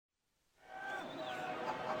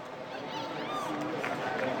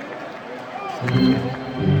But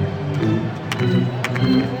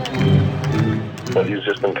he's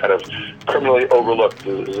just been kind of criminally overlooked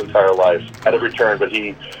his entire life at every turn, but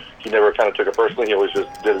he never kind of took it personally. He always just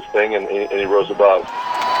did his thing, and he rose above.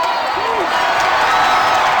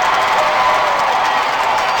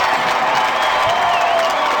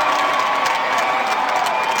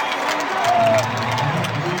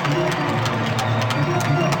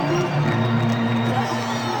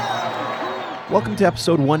 Welcome to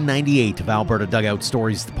episode 198 of Alberta Dugout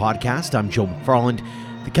Stories, the podcast. I'm Joe McFarland.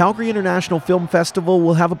 The Calgary International Film Festival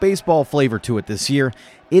will have a baseball flavor to it this year.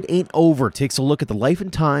 It Ain't Over takes a look at the life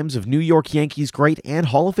and times of New York Yankees great and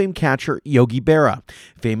Hall of Fame catcher Yogi Berra.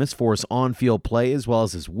 Famous for his on-field play as well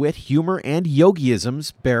as his wit, humor, and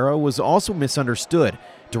Yogiisms, Berra was also misunderstood.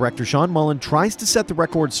 Director Sean Mullen tries to set the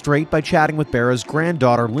record straight by chatting with Berra's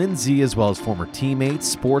granddaughter Lindsay, as well as former teammates,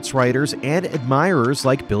 sports writers, and admirers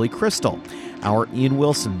like Billy Crystal. Our Ian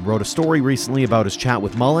Wilson wrote a story recently about his chat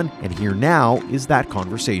with Mullen, and here now is that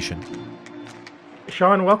conversation.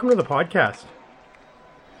 Sean, welcome to the podcast.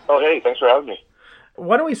 Oh, hey, thanks for having me.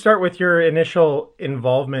 Why don't we start with your initial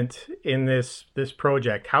involvement in this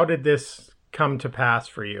project? How did this come to pass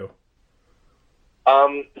for you?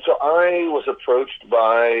 So I was approached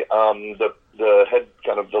by the head,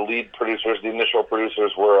 kind of the lead producers. The initial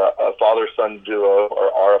producers were a father-son duo,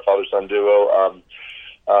 or are a father-son duo,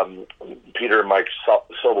 Peter and Mike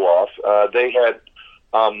Soboleff. They had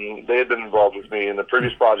been involved with me in the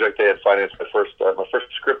previous project. They had financed my first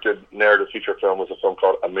scripted narrative feature film was a film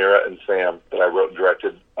called Amira and Sam that I wrote and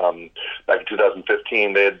directed back in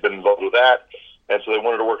 2015. They had been involved with that. And so they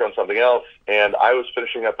wanted to work on something else. And I was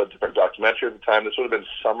finishing up a different documentary at the time. This would have been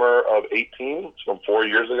summer of 18, so 4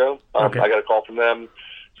 years ago. Okay. I got a call from them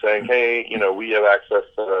saying, hey, we have access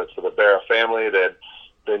to the Berra family. They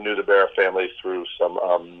knew the Berra family through some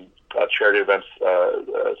charity events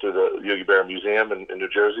through the Yogi Berra Museum in New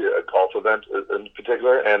Jersey, a golf event in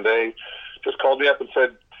particular. And they just called me up and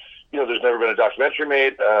said, there's never been a documentary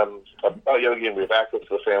made about Yogi, and we have access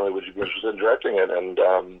to the family. Would you be interested in directing it? And,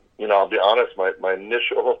 I'll be honest, my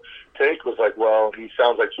initial take was like, well, he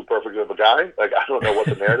sounds like too perfect of a guy. Like, I don't know what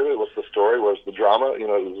the narrative is, what's the story, what's the drama. I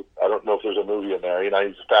don't know if there's a movie in there. He's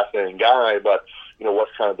a fascinating guy, but,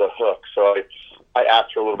 what's kind of the hook? So I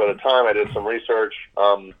asked for a little bit of time. I did some research,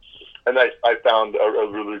 and I found a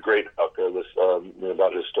really great book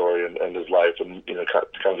about his story and his life, and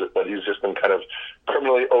but he's just been kind of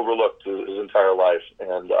criminally overlooked his entire life,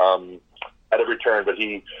 and at every turn. But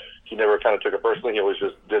he never kind of took it personally. He always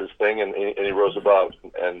just did his thing, and he rose above.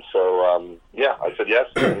 And so I said yes,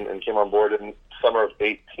 and came on board in summer of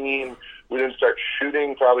 18. We didn't start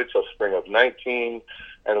shooting probably till spring of 19,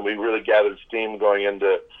 and we really gathered steam going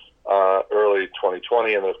into early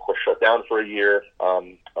 2020, and then of course shut down for a year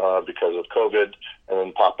because of COVID, and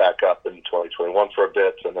then popped back up in 2021 for a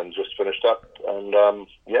bit, and then just finished up. And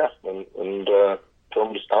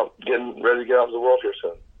film's out, getting ready to get out of the world here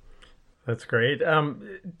soon. That's great.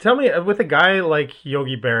 Tell me, with a guy like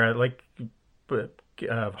Yogi Berra, like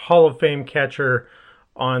Hall of Fame catcher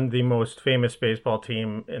on the most famous baseball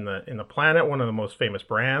team in the planet, one of the most famous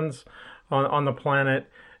brands on the planet.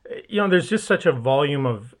 There's just such a volume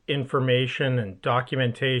of information and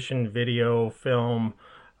documentation, video, film,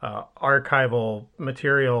 archival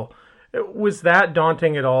material. Was that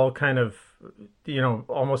daunting at all, kind of,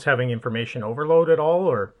 almost having information overload at all,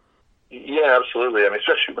 or? Yeah, absolutely. I mean,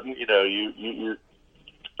 especially when, you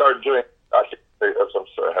start doing, I'm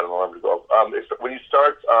sorry, I had an alarm to go off. When you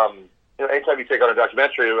start, anytime you take on a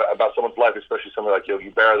documentary about someone's life, especially someone like Yogi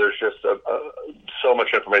Berra, there's just so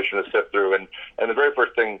much information to sift through. And the very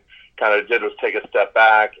first thing kind of did was take a step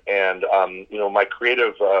back. And, my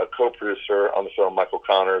creative co-producer on the film, Michael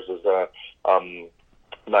Connors, is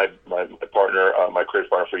my partner, my creative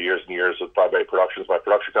partner for years and years with Five Bay Productions, my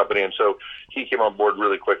production company. And so he came on board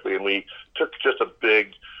really quickly, and we took just a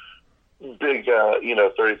big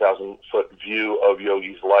 30,000 foot view of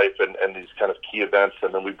Yogi's life and these kind of key events.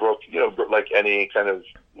 And then we broke, like any kind of,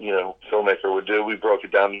 filmmaker would do, we broke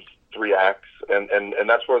it down 3 acts. And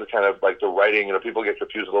that's where the kind of like the writing, people get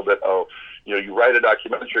confused a little bit. Oh, you write a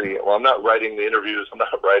documentary. Well, I'm not writing the interviews. I'm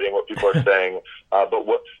not writing what people are saying. But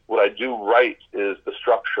what I do write is the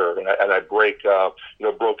structure. And I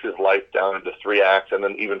broke his life down into 3 acts, and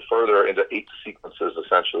then even further into 8 sequences.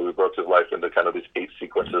 Essentially, we broke his life into kind of these 8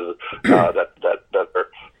 sequences that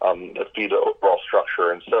feed the overall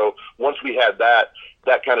structure. And so once we had that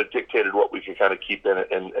kind of dictated what we could kind of keep in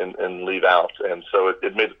and leave out. And so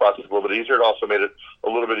it made the process a little bit easier. It also made it a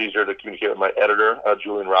little bit easier to communicate with my editor,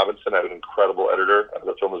 Julian Robinson. I have an incredible editor.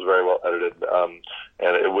 The film was very well edited,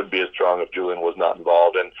 and it wouldn't be as strong if Julian was not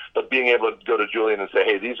involved. But being able to go to Julian and say,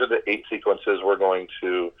 hey, these are the 8 sequences we're going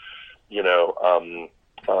to,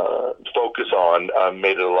 focus on,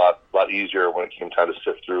 made it a lot easier when it came time to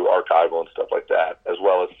sift through archival and stuff like that, as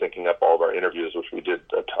well as thinking up all of our interviews, which we did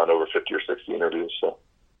a ton, over 50 or 60 interviews. So,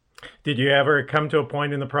 did you ever come to a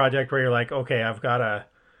point in the project where you're like, okay,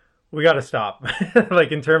 we got to stop,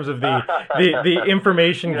 like in terms of the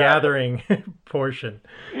information gathering portion?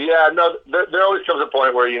 Yeah, no, there always comes a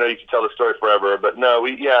point where, you can tell the story forever, but no,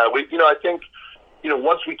 I think,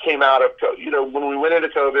 once we came out of, when we went into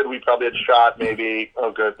COVID, we probably had shot maybe,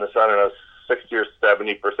 oh goodness, I don't know, 60 or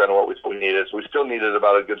 70% of what we needed. So we still needed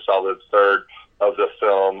about a good solid third of the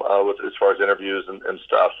film as far as interviews and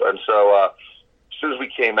stuff. And so as soon as we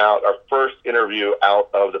came out, our first interview out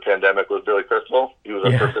of the pandemic was Billy Crystal. He was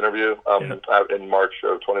our first interview out in March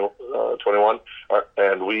of 2021.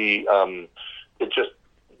 And we,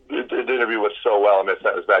 the interview went so well. I mean, it's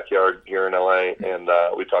at his backyard here in LA, and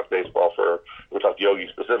we talked baseball we talked Yogi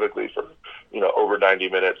specifically for, over 90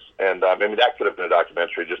 minutes. And I mean, that could have been a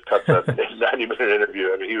documentary, just cuts a 90-minute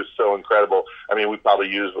interview. I mean, he was so incredible. I mean, we probably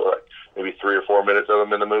used maybe 3 or 4 minutes of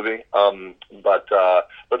him in the movie. But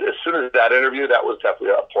as soon as that interview, that was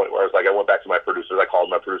definitely a point where I was like, I went back to my producers. I called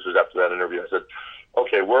my producers after that interview. I said,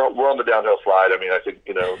 okay, we're on the downhill slide. I mean, I think,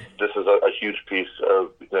 this is a huge piece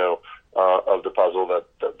of, of the puzzle that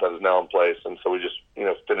is now in place. And so we just,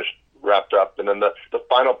 wrapped up. And then the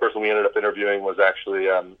final person we ended up interviewing was actually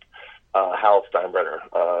Hal Steinbrenner,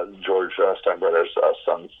 George Steinbrenner's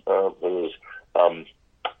son, who owns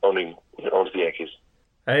the Yankees.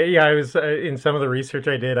 I was in some of the research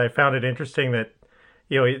I did, I found it interesting that,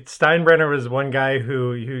 Steinbrenner was one guy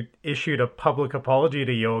who issued a public apology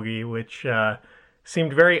to Yogi, which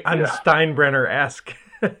seemed very un-Steinbrenner-esque.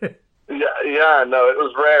 No, it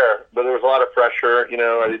was rare, but there was a lot of pressure.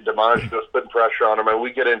 DeMonish was putting pressure on him, and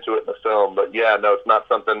we get into it in the film. But it's not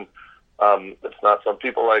something. It's not some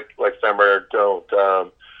people like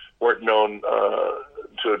Steinbrenner weren't known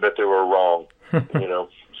to admit they were wrong.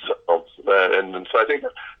 So so I think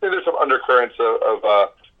there's some undercurrents of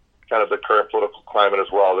kind of the current political climate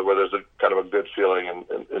as well, where there's a kind of a good feeling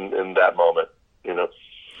in that moment.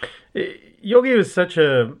 Yogi was such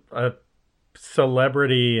a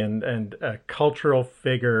celebrity and a cultural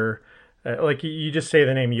figure. Like you just say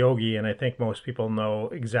the name Yogi, and I think most people know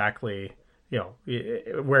exactly,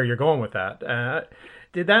 where you're going with that.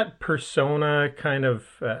 Did that persona kind of,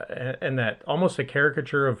 and that almost a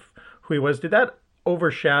caricature of who he was, did that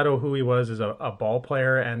overshadow who he was as a ball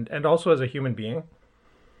player and also as a human being?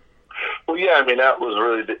 Well, yeah, I mean, that was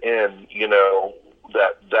really the end,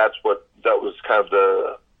 that was kind of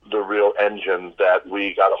the real engine that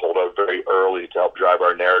we got a hold of very early to help drive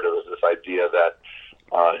our narrative, is this idea that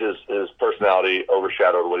his personality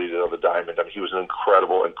overshadowed what he did on the diamond. I mean, he was an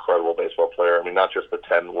incredible baseball player. I mean, not just the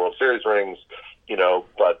 10 World Series rings,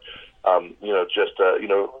 but, just,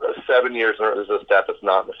 7 years, and there's a stat that's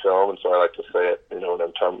not in the film, and so I like to say it, when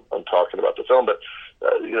I'm talking about the film, but,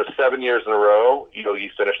 7 years in a row, he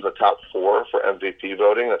finished in the top 4 for MVP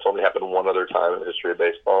voting. That's only happened one other time in the history of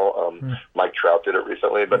baseball. Mike Trout did it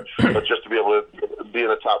recently, but just to be able to be in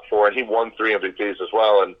the top 4, and he won 3 MVPs as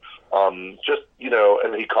well, and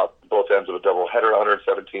and he caught both ends of a doubleheader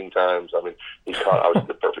 117 times. I mean, he caught obviously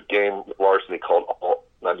the perfect game with Larson. He called all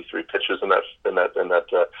 93 pitches in that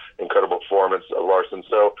incredible performance of Larson.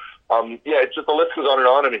 So, it's just the list goes on and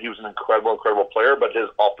on. I mean, he was an incredible player, but his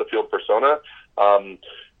off the field persona,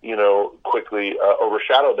 quickly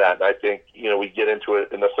overshadowed that. And I think, we get into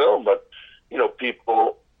it in the film, but,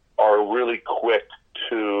 people are really quick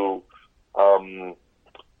to,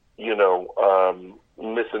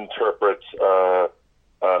 misinterpret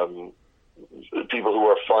people who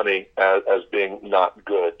are funny as being not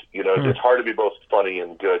good. It's hard to be both funny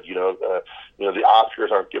and good. The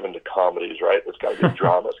Oscars aren't given to comedies, right? It's got to be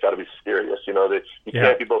drama. It's got to be serious. You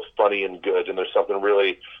can't be both funny and good. And there's something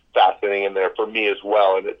really fascinating in there for me as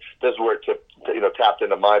well. And this is where it tapped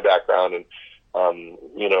into my background. And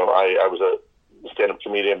I was a stand-up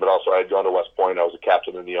comedian, but also I had gone to West Point. I was a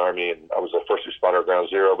captain in the Army, and I was a first responder at Ground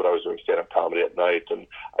Zero, but I was doing stand-up comedy at night. And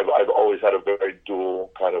I've always had a very dual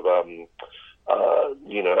kind of,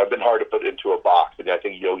 I've been hard to put into a box, and I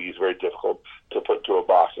think Yogi is very difficult to put into a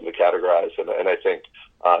box and to categorize. And I think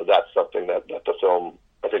that's something that the film,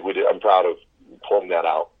 I think we did. I'm proud of pulling that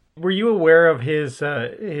out. Were you aware of his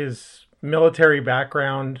military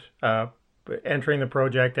background entering the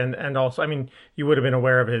project, and also, I mean, you would have been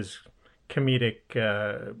aware of his comedic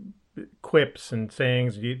quips and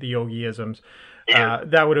sayings, the Yogiisms.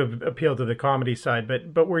 that would have appealed to the comedy side.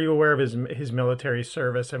 But were you aware of his military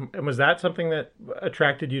service, and was that something that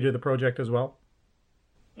attracted you to the project as well?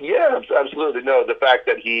 Yeah, absolutely. No, the fact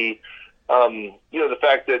that the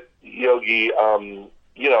fact that Yogi,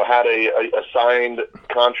 had a signed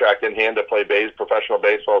contract in hand to play professional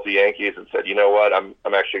baseball with the Yankees, and said, you know what, I'm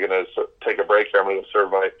actually going to take a break here. I'm going to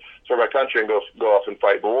serve my country and go off and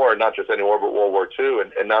fight war, not just any war, but World War II,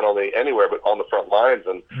 and not only anywhere, but on the front lines,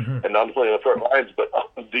 and not only on the front lines, but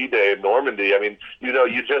on D-Day in Normandy. I mean,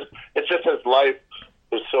 it's just his life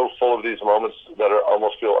is so full of these moments that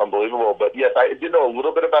almost feel unbelievable. But yes, I did know a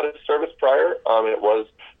little bit about his service prior. It was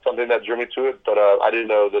something that drew me to it, but I didn't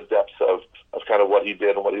know the depths of kind of what he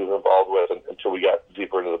did and what he was involved with until we got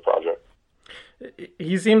deeper into the project.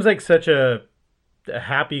 He seems like such a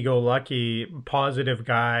happy-go-lucky, positive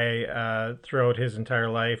guy throughout his entire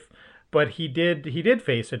life, but he did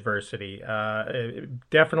face adversity.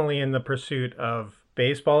 Definitely in the pursuit of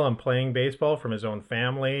baseball and playing baseball from his own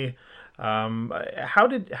family. How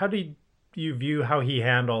did you view how he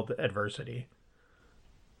handled adversity?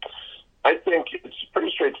 I think it's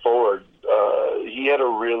pretty straightforward. He had a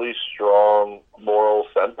really strong moral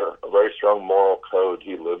center, a very strong moral code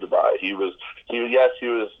he lived by. He was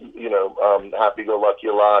happy-go-lucky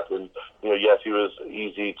a lot, and yes, he was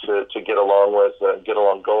easy to get along with,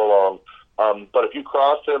 go along. But if you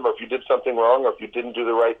crossed him, or if you did something wrong, or if you didn't do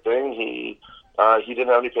the right thing, he didn't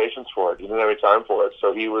have any patience for it. He didn't have any time for it.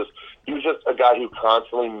 So he was just a guy who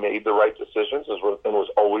constantly made the right decisions and was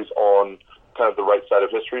always on kind of the right side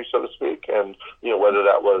of history, so to speak. And whether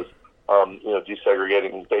that was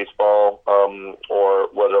desegregating baseball, or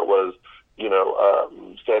whether it was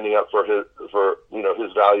standing up for his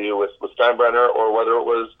value with Steinbrenner, or whether it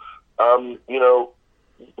was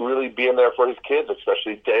really being there for his kids,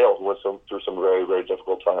 especially Dale, who went through some very, very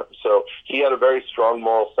difficult times. So he had a very strong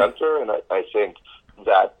moral center, and I think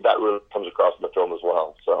that really comes across in the film as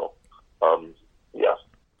well. So, yeah.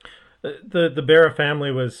 The Berra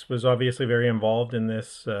family was obviously very involved in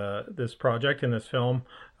this project, in this film.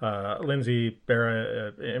 Lindsay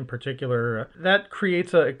Berra in particular. That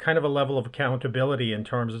creates a kind of a level of accountability in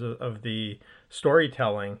terms of the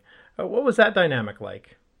storytelling. What was that dynamic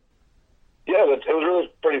like? Yeah, it was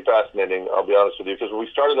really pretty fascinating, I'll be honest with you, because when we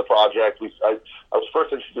started the project, I was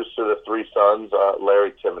first introduced to the three sons,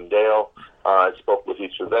 Larry, Tim, and Dale. I spoke with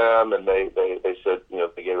each of them, and they said,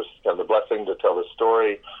 they gave us kind of the blessing to tell the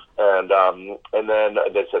story. And then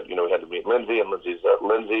they said, we had to meet Lindsay, and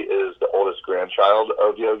Lindsay is the oldest grandchild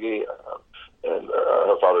of Yogi, and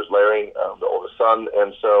her father's Larry, the oldest son.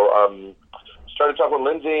 And so started talking with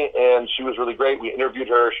Lindsay, and she was really great. We interviewed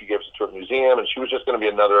her. She gave us a tour of the museum, and she was just going to be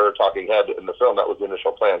another talking head in the film. That was the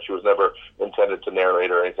initial plan. She was never intended to narrate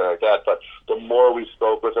or anything like that. But the more we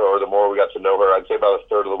spoke with her, or the more we got to know her, I'd say about a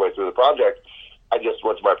third of the way through the project, I just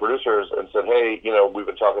went to my producers and said, hey, we've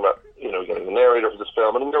been talking about, getting a narrator for this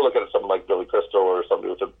film. And we were looking at something like Billy Crystal or somebody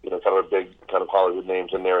with a, kind of a big kind of Hollywood name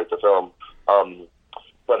to narrate the film.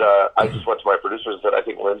 But I just went to my producers and said, I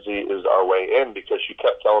think Lindsay is our way in, because she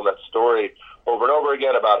kept telling that story over and over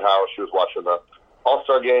again about how she was watching the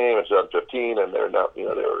All-Star game in 2015, and they're now, they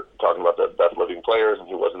were talking about the best living players, and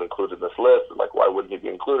he wasn't included in this list. And why wouldn't he be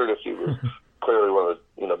included if he was clearly one of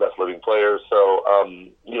the, best living players? So,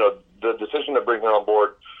 the decision to bring her on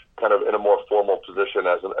board kind of in a more formal position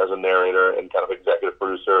as a narrator and kind of executive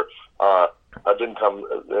producer, didn't come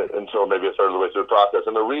until maybe a third of the way through the process.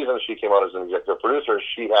 And the reason she came on as an executive producer,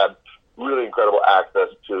 she had really incredible access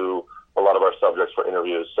to a lot of our subjects for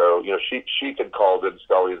interviews. So, she could call Vin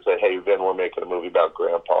Scully and say, hey, Vin, we're making a movie about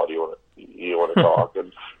Grandpa. Do you want to talk?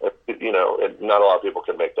 and not a lot of people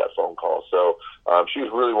can make that phone call. So, she's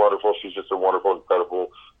really wonderful. She's just a wonderful,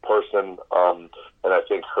 incredible person. And I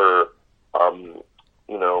think her,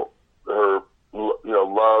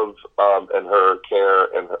 love, and her care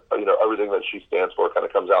and, everything that she stands for kind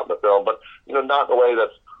of comes out in the film, but, not in a way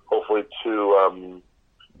that's hopefully too,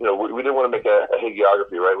 we didn't want to make a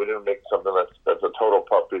hagiography, right? We didn't make something that's a total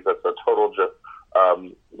puff piece, that's a total just,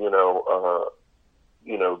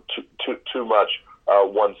 too much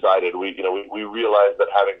one-sided. We realized that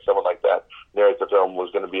having someone like that narrate the film was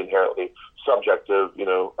going to be inherently subjective,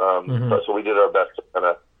 so we did our best to kind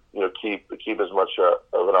of, keep as much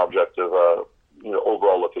of an objective,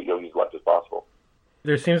 overall look at Yogi's life as possible.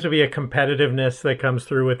 There seems to be a competitiveness that comes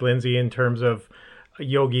through with Lindsay in terms of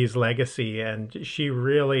Yogi's legacy, and she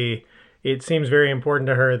really, it seems very important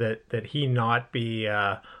to her that he not be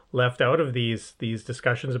left out of these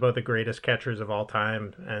discussions about the greatest catchers of all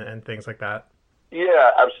time and things like that.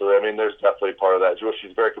 Yeah, absolutely. I mean, there's definitely part of that.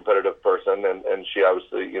 She's a very competitive person, and she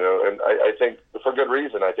obviously, and I think for good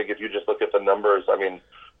reason. I think if you just look at the numbers, I mean,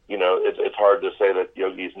 it's hard to say that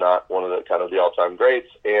Yogi's not one of the kind of the all-time greats.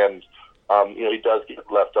 And, he does get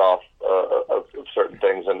left off of certain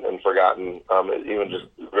things and forgotten. Even just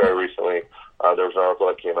very recently, there was an article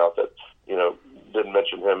that came out that, didn't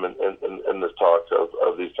mention him in this talk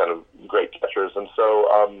of these kind of great catchers. And so,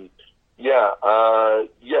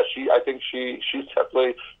 I think she's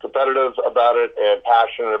definitely competitive about it and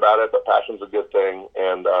passionate about it, but passion's a good thing.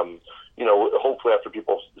 And, hopefully after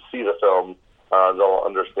people see the film, they'll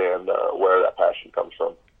understand where that passion comes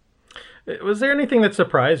from. Was there anything that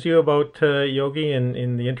surprised you about Yogi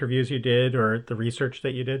in the interviews you did or the research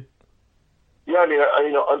that you did? Yeah,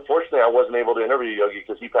 unfortunately, I wasn't able to interview Yogi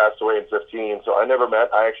because he passed away in 2015. So I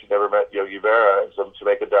actually never met Yogi Berra. And so to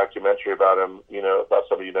make a documentary about him, about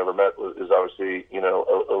somebody you never met is obviously, a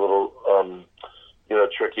little,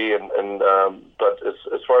 tricky. But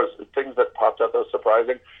as far as things that popped up that was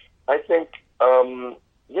surprising, I think,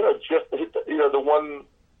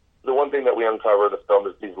 the one thing that we uncover in the film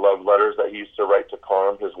is these love letters that he used to write to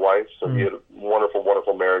Carm, his wife. So he had a wonderful,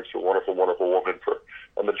 wonderful marriage to a wonderful, wonderful woman for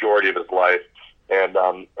a majority of his life. And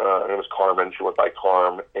it was Carmen. She went by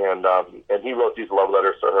Carm. And he wrote these love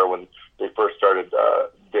letters to her when they first started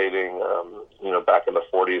dating, back in the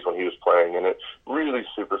 40s when he was playing. And it's really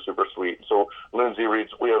super, super sweet. So Lindsay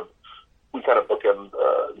reads, we kind of bookend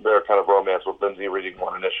their kind of romance with Lindsay reading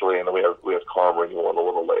one initially, and then we have Carm reading one a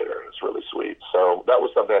little later, and it's really sweet. So that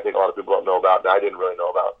was something I think a lot of people don't know about, and I didn't really know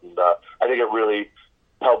about. And I think it really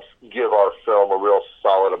helps give our film a real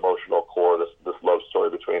solid emotional core, this love story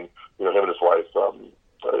between him and his wife. It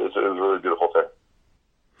was a really beautiful thing.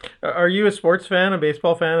 Are you a sports fan, a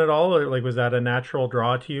baseball fan at all? Or was that a natural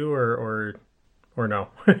draw to you, or no?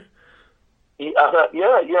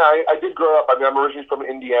 I did grow up. I'm originally from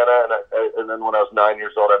Indiana, and then when I was 9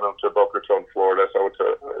 years old, I moved to Boca Raton, Florida. So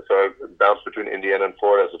I bounced between Indiana and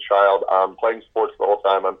Florida as a child. Playing sports the whole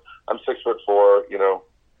time. I'm 6'4", a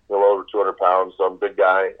little over 200 pounds, so I'm a big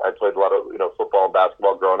guy. I played a lot of football and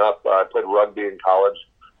basketball growing up. I played rugby in college.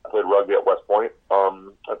 I played rugby at West Point.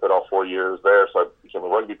 I played all 4 years there, so I became a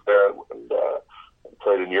rugby player and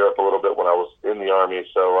played in Europe a little bit when I was in the Army.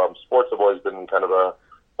 So sports have always been kind of a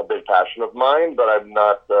big passion of mine, but I'm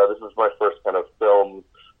not. This is my first kind of film,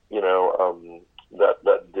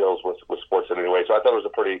 that deals with sports in any way. So I thought it was a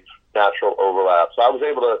pretty natural overlap. So I was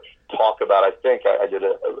able to talk about. I think I did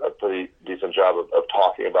a pretty decent job of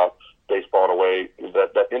talking about baseball in a way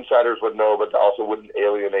that insiders would know, but also wouldn't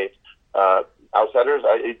alienate outsiders.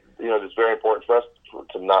 It's very important for us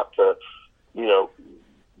to not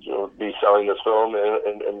be selling this film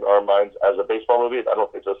in our minds as a baseball movie. I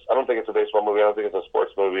don't think it's a baseball movie. I don't think it's a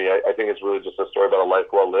sports movie. I think it's really just a story about a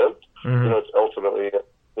life well lived. Mm-hmm.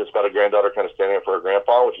 It's about a granddaughter kind of standing up for her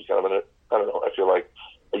grandpa, which is kind of I feel like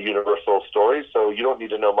a universal story. So you don't need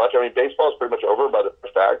to know much. Baseball is pretty much over by the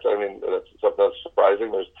fact. That's something that's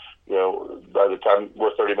surprising. There's, by the time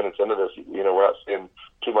we're 30 minutes into this, we're not seeing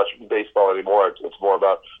too much baseball anymore. It's more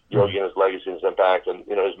about Yogi and his legacy and his impact and,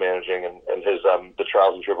 his managing and his, the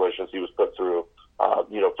trials and tribulations he was put through,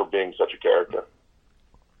 for being such a character.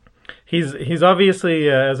 He's obviously,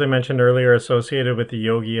 as I mentioned earlier, associated with the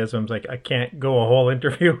Yogiisms. Like, I can't go a whole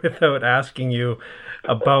interview without asking you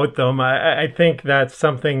about them. I think that's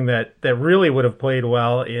something that really would have played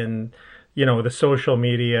well in, the social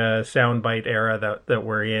media soundbite era that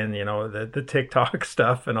we're in, the TikTok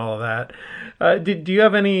stuff and all of that. Do you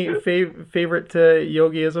have any favorite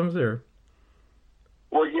Yogiisms or?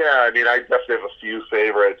 Well, yeah, I definitely have a few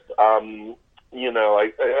favorites.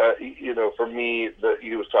 For me,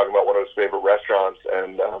 he was talking about one of his favorite restaurants,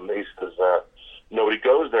 and he says nobody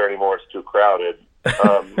goes there anymore; it's too crowded.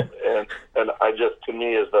 And I just, to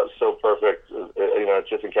me, is that so perfect. It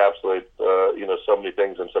just encapsulates so many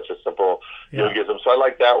things in such a simple Yogism. So I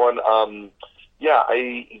like that one.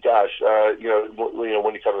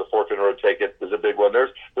 When you come to the Fork in the Road, Take It is a big one. There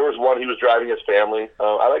was one, he was driving his family.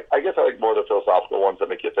 I guess I like more the philosophical ones that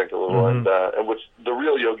make you think a little, and which the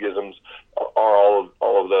real Yogisms are all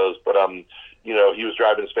of those. But he was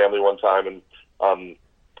driving his family one time, and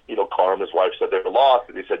Carm, his wife, said they were lost,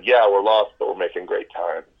 and he said, "Yeah, we're lost, but we're making great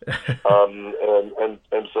time."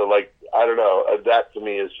 and so, like, I don't know, that to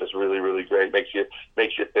me is just really, really great. Makes you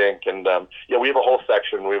think. And we have a whole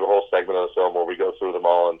segment of the film where we go through them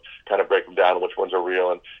all and kind of break them down and which ones are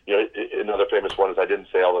real. And another famous one is I didn't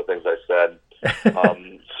say all the things I said.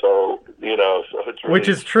 So it's really, which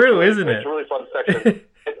is true, isn't it? It's a really fun section.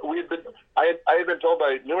 I had been told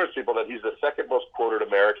by numerous people that he's the second most quoted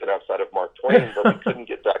American outside of Mark Twain, but we couldn't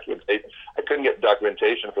get documentation. I couldn't get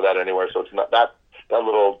documentation for that anywhere, so it's not that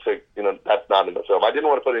little. That's not in the film. I didn't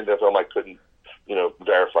want to put it in the film. I couldn't,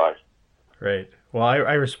 verify. Right. Well,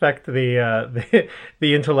 I respect the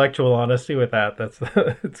intellectual honesty with that. That's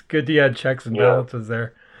it's good you had checks and Yeah. balances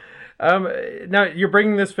there. Um, Now you're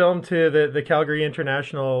bringing this film to the Calgary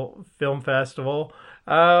International Film Festival.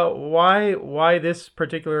 Why this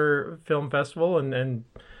particular film festival? And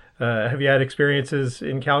have you had experiences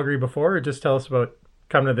in Calgary before, or just tell us about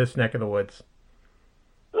coming to this neck of the woods?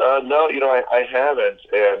 No, I haven't,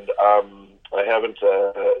 and I haven't.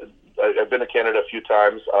 I've been to Canada a few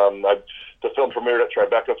times. The film premiered at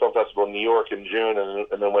Tribeca Film Festival in New York in June, and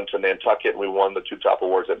then went to Nantucket, and we won the two top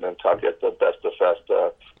awards at Nantucket, the Best of Fest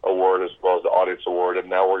award as well as the Audience Award. And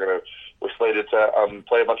now we're slated to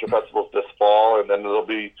play a bunch of festivals this fall, and then it'll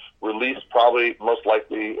be released probably, most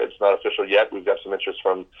likely, it's not official yet. We've got some interest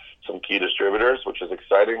from some key distributors, which is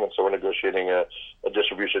exciting, and so we're negotiating a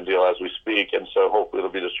distribution deal as we speak, and so hopefully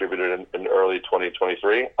it'll be distributed in early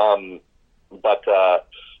 2023.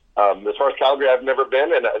 As far as Calgary, I've never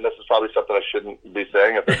been, and this is probably something I shouldn't be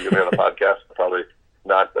saying if it's going to be on a podcast. Probably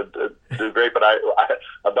not do great, but I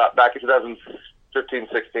about back in 2015,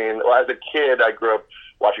 16. Well, as a kid, I grew up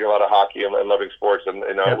watching a lot of hockey and loving sports, and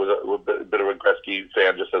I was a bit of a Gretzky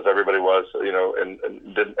fan, just as everybody was, and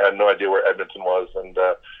had no idea where Edmonton was, and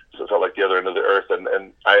so it felt like the other end of the earth.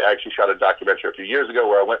 And I actually shot a documentary a few years ago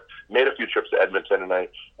where I made a few trips to Edmonton,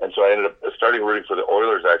 and so I ended up starting rooting for the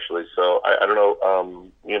Oilers, actually. So I don't know,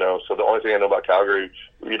 so the only thing I know about Calgary,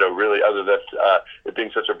 really, other than it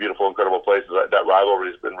being such a beautiful, incredible place, is that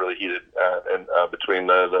rivalry has been really heated, and between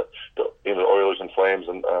the Oilers and Flames,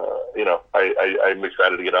 and I'm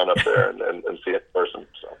excited to get on up there and see it in person.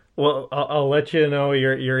 So. Well, I'll let you know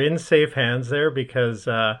you're in safe hands there, because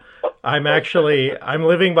I'm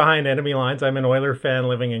living behind enemy lines. I'm an Oiler fan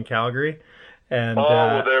living in Calgary, and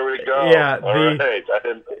well, there we go. Yeah, right. I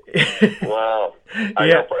didn't. Wow.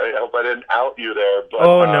 I hope I didn't out you there. But,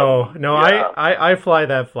 no. Yeah. I fly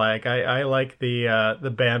that flag. I like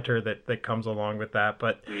the banter that comes along with that.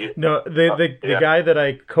 But no, the guy that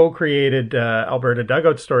I co-created Alberta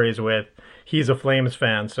Dugout Stories with, he's a Flames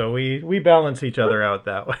fan, so we balance each other out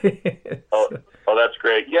that way. Oh, that's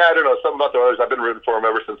great. Yeah, I don't know, something about the Oilers. I've been rooting for them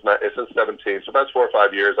ever since 17. So that's 4 or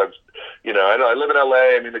 5 years. I know I live in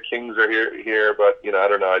LA. I mean, the Kings are here, but I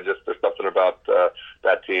don't know. There's something about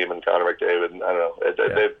that team and Connor McDavid. And I don't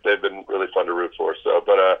know. They've been really fun to root for. So,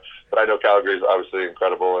 but I know Calgary is obviously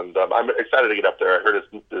incredible, and I'm excited to get up there. I heard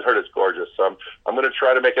it's gorgeous. So I'm going to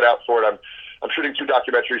try to make it out for it. I'm shooting 2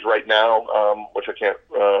 documentaries right now, which I can't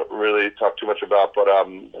really talk too much about, but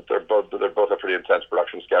they're both have pretty intense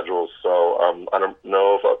production schedules. So I don't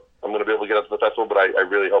know if I'm going to be able to get up to the festival, but I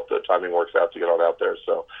really hope the timing works out to get on out there.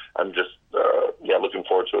 So I'm just looking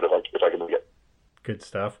forward to it if I can make it. Good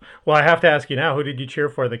stuff. Well, I have to ask you now: who did you cheer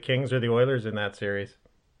for, the Kings or the Oilers in that series?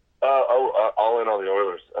 All in on the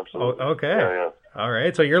Oilers, absolutely. Oh, okay. Yeah. All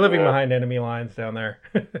right. So you're living behind enemy lines down there.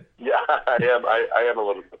 Yeah, I am. I am a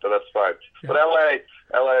little bit, but that's fine. But LA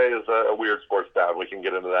is a weird sports town. We can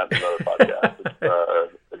get into that in another podcast.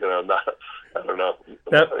 I don't know.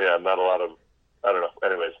 Not a lot of. I don't know.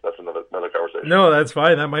 Anyways, that's another conversation. No, that's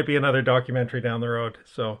fine. That might be another documentary down the road.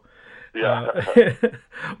 So. Yeah.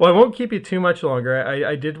 Well, I won't keep you too much longer.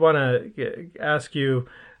 I did want to ask you.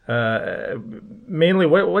 Mainly,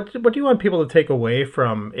 what do you want people to take away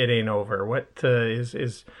from It Ain't Over? What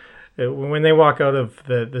is when they walk out of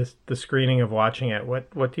the screening of watching it?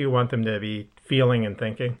 What do you want them to be feeling and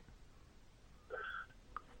thinking?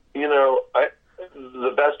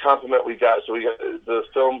 The best compliment we got. So we got the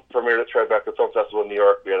film premiered at Tribeca Film Festival in New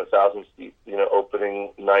York. We had 1,000-seat,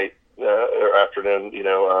 opening night or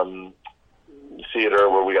afternoon, theater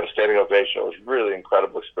where we got a standing ovation. It was a really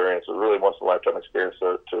incredible experience. It was really once in a lifetime experience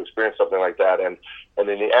to experience something like that. And in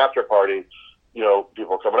the after party,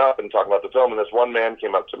 people coming up and talking about the film. And this one man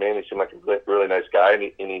came up to me, and he seemed like a really nice guy. And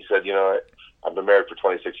he said, I've been married for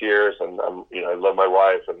 26 years, and I love my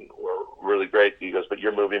wife, and we're really great. He goes, but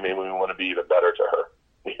your movie made me want to be even better to her.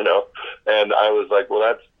 And I was like, well,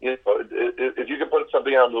 that's, if you can put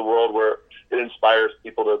something out in the world where it inspires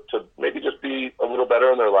people to maybe just be a little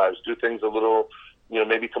better in their lives, do things a little,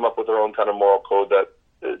 maybe come up with their own kind of moral code that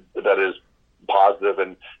is positive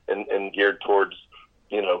and geared towards,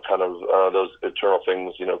 kind of those eternal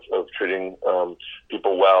things, of treating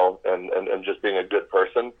people well and just being a good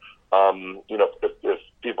person. If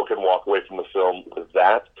people can walk away from the film with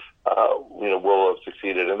that, we'll have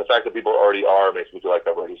succeeded. And the fact that people already are makes me feel like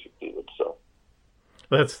I've already succeeded. So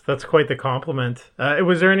that's quite the compliment.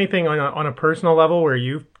 Was there anything on a personal level where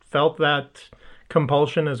you felt that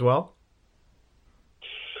compulsion as well?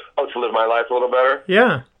 Oh, to live my life a little better?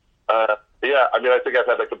 Yeah. Yeah, I mean, I think I've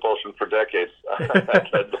had that compulsion for decades.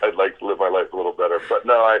 I'd like to live my life a little better, but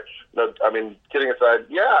no, I mean, kidding aside,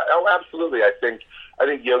 yeah, oh, absolutely. I think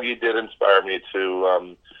Yogi did inspire me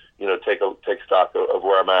to, take stock of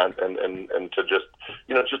where I'm at and to just,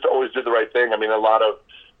 just to always do the right thing. I mean, a lot of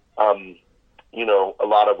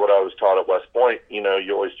what I was taught at West Point, you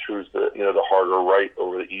always choose the harder right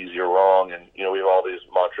over the easier wrong, and we have all these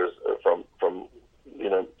mantras from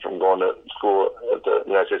going to school at the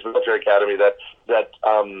United States Military Academy that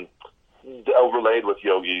overlaid with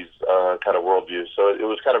Yogi's kind of worldview. So it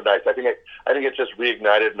was kind of nice. I think it just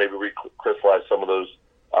reignited, maybe recrystallized some of those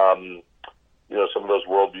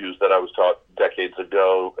worldviews that I was taught decades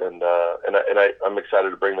ago, and I'm excited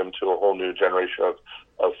to bring them to a whole new generation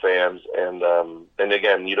of fans. And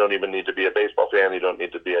again, you don't even need to be a baseball fan. You don't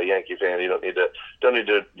need to be a Yankee fan. You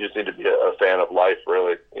just need to be a fan of life,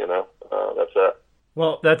 really. That's it.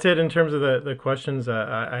 Well, that's it in terms of the questions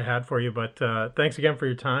I had for you, but thanks again for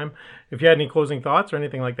your time. If you had any closing thoughts or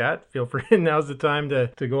anything like that, feel free. Now's the time to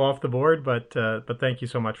go off the board, but thank you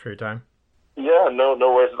so much for your time. Yeah, no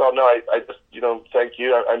worries at all. No, I just, thank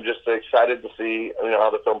you. I'm just excited to see, how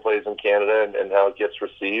the film plays in Canada and how it gets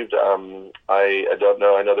received. I don't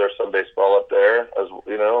know. I know there's some baseball up there, as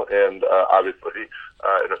and obviously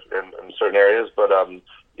in certain areas, but I'm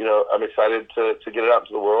excited to get it out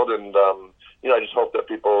to the world, and I just hope that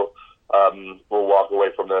people will walk away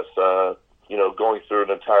from this, going through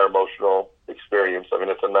an entire emotional experience. I mean,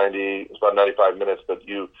 it's about 95 minutes, but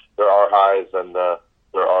there are highs and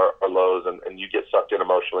there are lows, and you get sucked in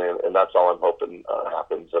emotionally, and that's all I'm hoping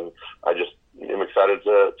happens. And I just am excited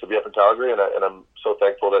to be up in Calgary, and I'm so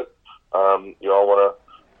thankful that you all want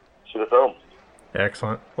to see the film.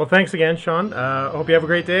 Excellent. Well, thanks again, Sean. I hope you have a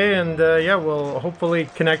great day, and we'll hopefully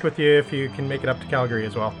connect with you if you can make it up to Calgary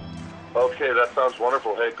as well. Okay, that sounds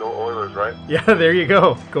wonderful. Hey, go Oilers, right? Yeah, there you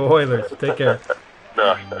go. Go Oilers. Take care.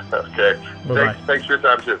 No, okay. Thanks for your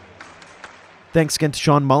time, too. Thanks again to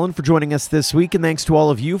Sean Mullen for joining us this week, and thanks to all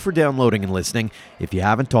of you for downloading and listening. If you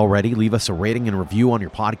haven't already, leave us a rating and review on your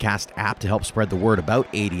podcast app to help spread the word about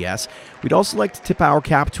ADS. We'd also like to tip our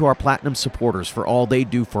cap to our Platinum supporters for all they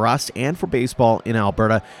do for us and for baseball in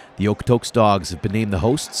Alberta. The Okotoks Dogs have been named the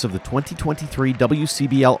hosts of the 2023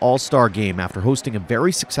 WCBL All-Star Game after hosting a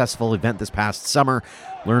very successful event this past summer.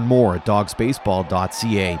 Learn more at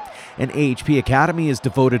dogsbaseball.ca. And AHP Academy is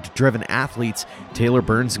devoted to driven athletes. Taylor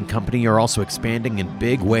Burns and company are also expanding in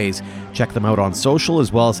big ways. Check them out on social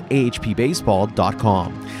as well as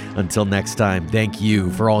ahpbaseball.com. Until next time, thank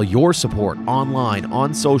you for all your support online,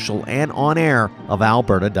 on social, and on air of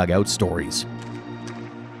Alberta Dugout Stories.